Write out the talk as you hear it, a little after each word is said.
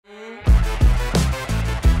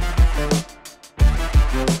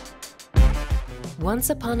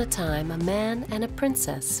Once upon a time, a man and a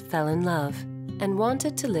princess fell in love and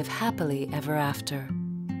wanted to live happily ever after.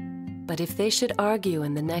 But if they should argue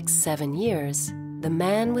in the next 7 years, the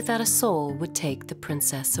man without a soul would take the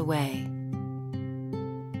princess away.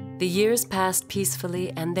 The years passed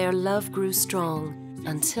peacefully and their love grew strong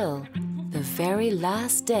until the very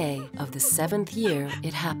last day of the 7th year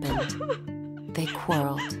it happened. They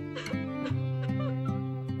quarreled.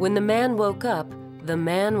 When the man woke up, the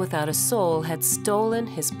man without a soul had stolen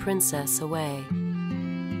his princess away.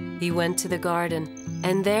 He went to the garden,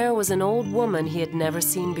 and there was an old woman he had never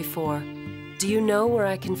seen before. "Do you know where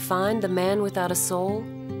I can find the man without a soul?"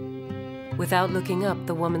 Without looking up,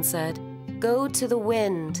 the woman said, "Go to the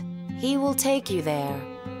wind. He will take you there."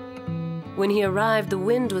 When he arrived, the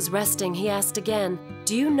wind was resting. He asked again,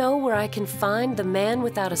 "Do you know where I can find the man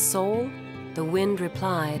without a soul?" The wind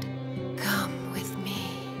replied, "Come with me.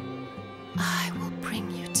 I will bring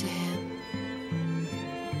you to him."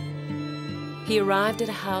 He arrived at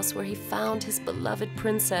a house where he found his beloved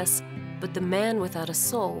princess, but the man without a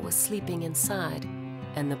soul was sleeping inside,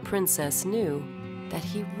 and the princess knew that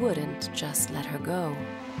he wouldn't just let her go.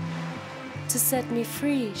 "To set me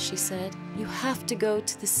free," she said, "you have to go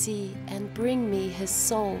to the sea and bring me his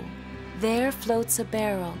soul. There floats a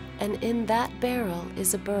barrel, and in that barrel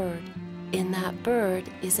is a bird. In that bird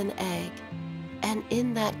is an egg, and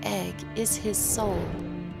in that egg is his soul."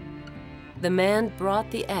 The man brought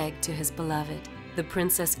the egg to his beloved. The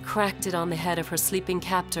princess cracked it on the head of her sleeping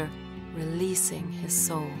captor, releasing his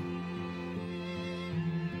soul.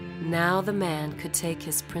 Now the man could take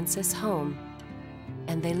his princess home,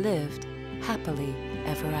 and they lived happily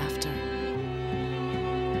ever after.